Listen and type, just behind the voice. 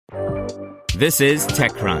This is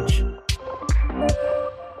TechCrunch.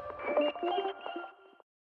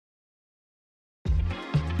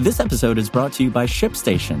 This episode is brought to you by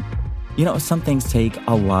ShipStation. You know, some things take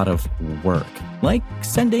a lot of work, like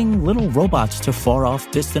sending little robots to far-off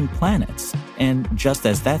distant planets. And just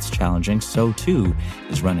as that's challenging, so too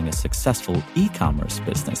is running a successful e-commerce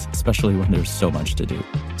business, especially when there's so much to do.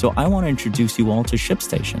 So I want to introduce you all to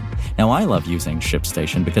ShipStation. Now, I love using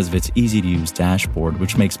ShipStation because of its easy-to-use dashboard,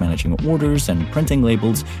 which makes managing orders and printing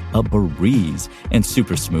labels a breeze and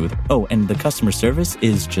super smooth. Oh, and the customer service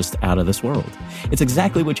is just out of this world. It's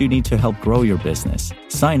exactly what you need to help grow your business.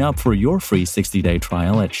 Sign up for your free 60-day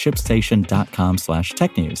trial at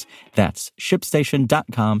shipstation.com/technews. That's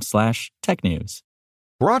shipstation.com/technews.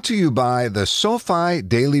 Brought to you by the SoFi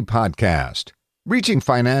Daily Podcast. Reaching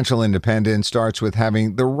financial independence starts with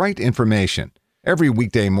having the right information. Every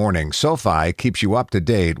weekday morning, SoFi keeps you up to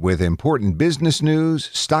date with important business news,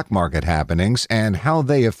 stock market happenings, and how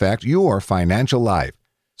they affect your financial life.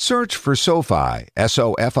 Search for SoFi,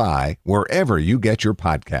 S-O-F-I, wherever you get your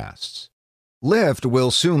podcasts. Lyft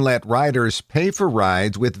will soon let riders pay for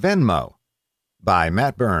rides with Venmo. By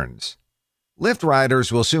Matt Burns. Lyft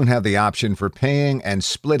riders will soon have the option for paying and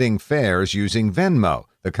splitting fares using Venmo,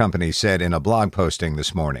 the company said in a blog posting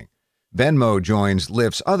this morning. Venmo joins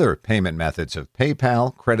Lyft's other payment methods of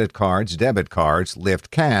PayPal, credit cards, debit cards,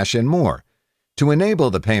 Lyft Cash, and more. To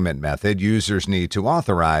enable the payment method, users need to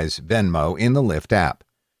authorize Venmo in the Lyft app.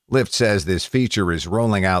 Lyft says this feature is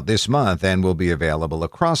rolling out this month and will be available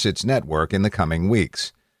across its network in the coming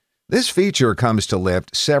weeks. This feature comes to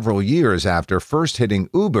Lyft several years after first hitting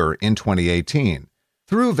Uber in 2018.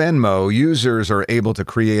 Through Venmo, users are able to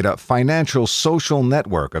create a financial social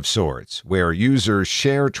network of sorts, where users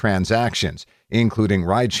share transactions, including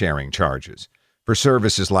ride-sharing charges. For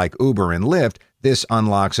services like Uber and Lyft, this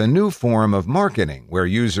unlocks a new form of marketing where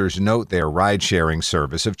users note their ride-sharing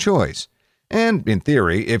service of choice. And, in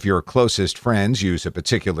theory, if your closest friends use a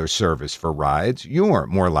particular service for rides, you're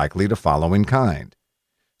more likely to follow in kind.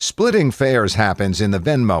 Splitting fares happens in the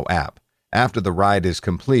Venmo app. After the ride is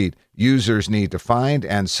complete, users need to find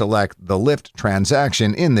and select the Lyft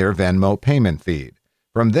transaction in their Venmo payment feed.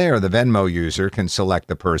 From there, the Venmo user can select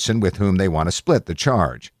the person with whom they want to split the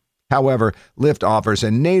charge. However, Lyft offers a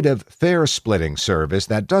native fare splitting service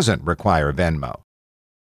that doesn't require Venmo.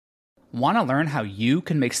 Want to learn how you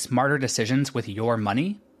can make smarter decisions with your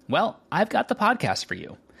money? Well, I've got the podcast for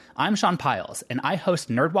you. I'm Sean Piles, and I host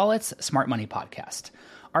NerdWallet's Smart Money Podcast.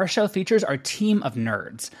 Our show features our team of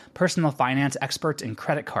nerds, personal finance experts in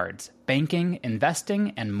credit cards, banking,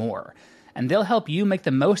 investing, and more. And they'll help you make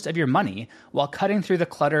the most of your money while cutting through the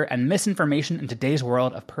clutter and misinformation in today's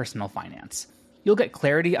world of personal finance. You'll get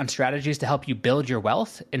clarity on strategies to help you build your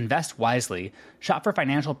wealth, invest wisely, shop for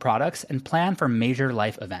financial products, and plan for major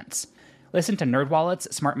life events. Listen to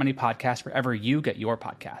NerdWallet's Smart Money Podcast wherever you get your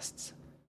podcasts.